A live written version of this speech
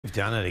We've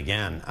done it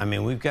again. I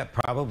mean, we've got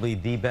probably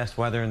the best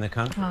weather in the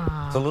country.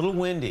 It's a little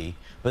windy,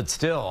 but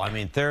still, I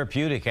mean,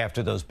 therapeutic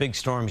after those big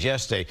storms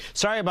yesterday.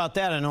 Sorry about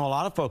that. I know a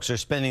lot of folks are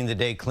spending the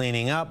day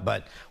cleaning up,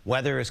 but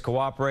weather is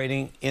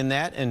cooperating in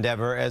that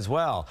endeavor as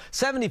well.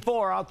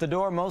 74 out the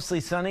door, mostly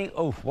sunny.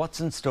 Oh,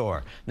 what's in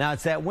store? Now,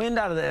 it's that wind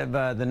out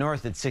of the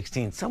north at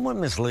 16. Somewhat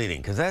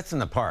misleading because that's in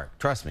the park.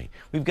 Trust me.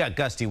 We've got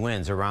gusty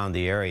winds around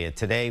the area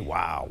today.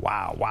 Wow,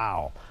 wow,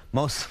 wow.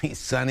 Mostly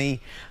sunny.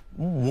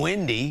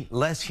 Windy,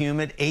 less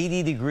humid,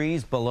 80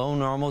 degrees below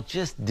normal,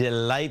 just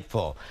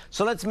delightful.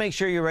 So let's make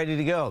sure you're ready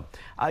to go.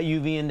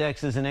 UV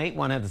index is an 8,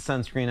 want to have the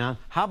sunscreen on.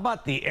 How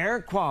about the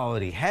air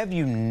quality? Have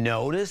you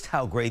noticed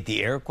how great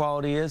the air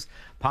quality is?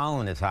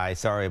 Pollen is high,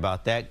 sorry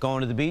about that.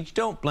 Going to the beach,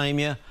 don't blame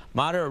you.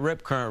 Moderate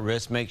rip current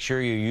risk, make sure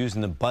you're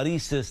using the buddy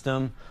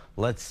system.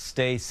 Let's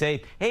stay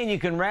safe. Hey, and you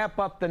can wrap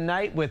up the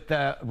night with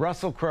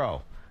Russell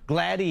Crowe.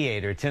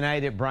 Gladiator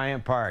tonight at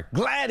Bryant Park.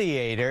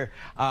 Gladiator.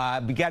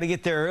 We got to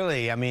get there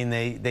early. I mean,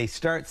 they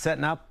start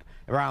setting up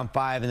around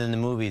 5, and then the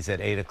movie's at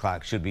 8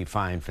 o'clock. Should be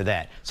fine for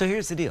that. So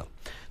here's the deal.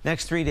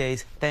 Next 3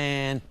 days,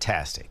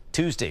 fantastic.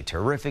 Tuesday,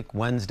 terrific.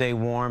 Wednesday,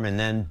 warm. And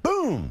then,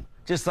 boom,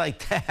 just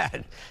like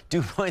that.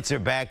 Dew points are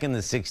back in the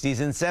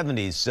 60s and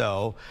 70s.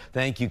 So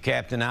thank you,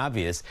 Captain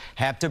Obvious.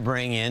 Have to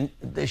bring in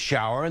the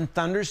shower and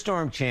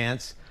thunderstorm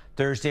chance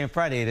Thursday and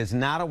Friday. It is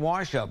not a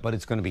washout, but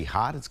it's going to be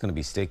hot. It's going to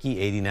be sticky.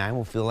 89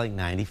 will feel like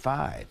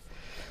 95.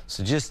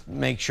 So just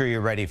make sure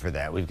you're ready for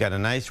that. We've got a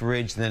nice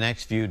ridge the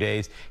next few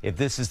days. If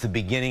this is the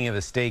beginning of a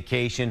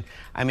staycation,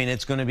 I mean,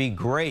 it's going to be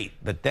great,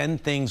 but then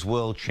things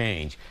will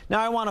change. Now,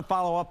 I want to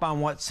follow up on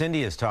what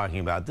Cindy is talking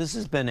about. This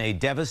has been a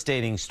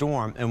devastating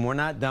storm, and we're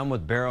not done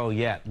with Beryl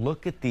yet.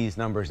 Look at these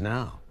numbers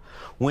now.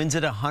 Winds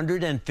at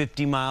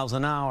 150 miles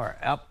an hour,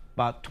 up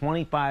about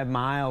 25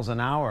 miles an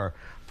hour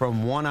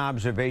from one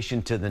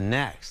observation to the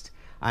next.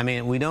 I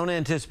mean, we don't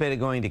anticipate it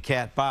going to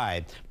Cat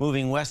 5,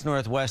 moving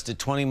west-northwest at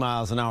 20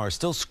 miles an hour,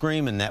 still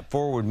screaming that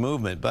forward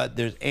movement, but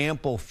there's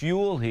ample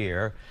fuel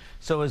here.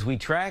 So as we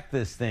track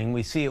this thing,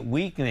 we see it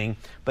weakening,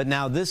 but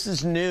now this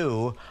is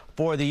new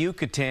for the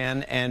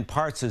Yucatan, and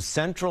parts of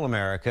Central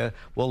America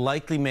will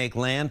likely make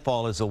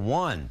landfall as a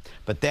 1.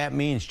 But that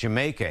means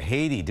Jamaica,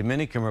 Haiti,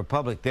 Dominican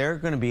Republic, they're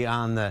going to be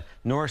on the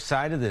north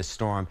side of this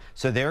storm,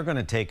 so they're going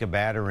to take a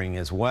battering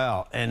as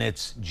well. And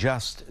it's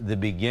just the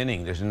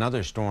beginning. There's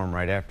another storm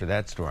right after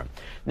that storm.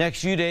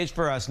 Next few days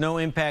for us, no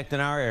impact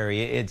in our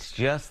area. It's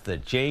just the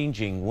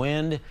changing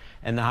wind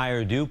and the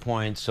higher dew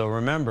points. So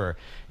remember,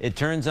 it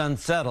turns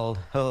unsettled,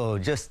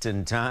 just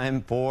in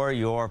time for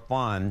your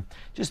fun.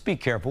 Just be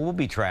careful. We'll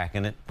be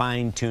tracking it,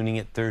 fine-tuning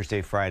it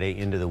Thursday, Friday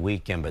into the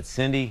weekend. But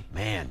Cindy,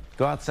 man,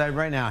 go outside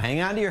right now, hang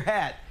on to your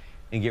hat,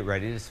 and get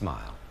ready to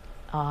smile.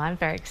 Oh, I'm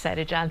very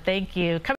excited, John. Thank you.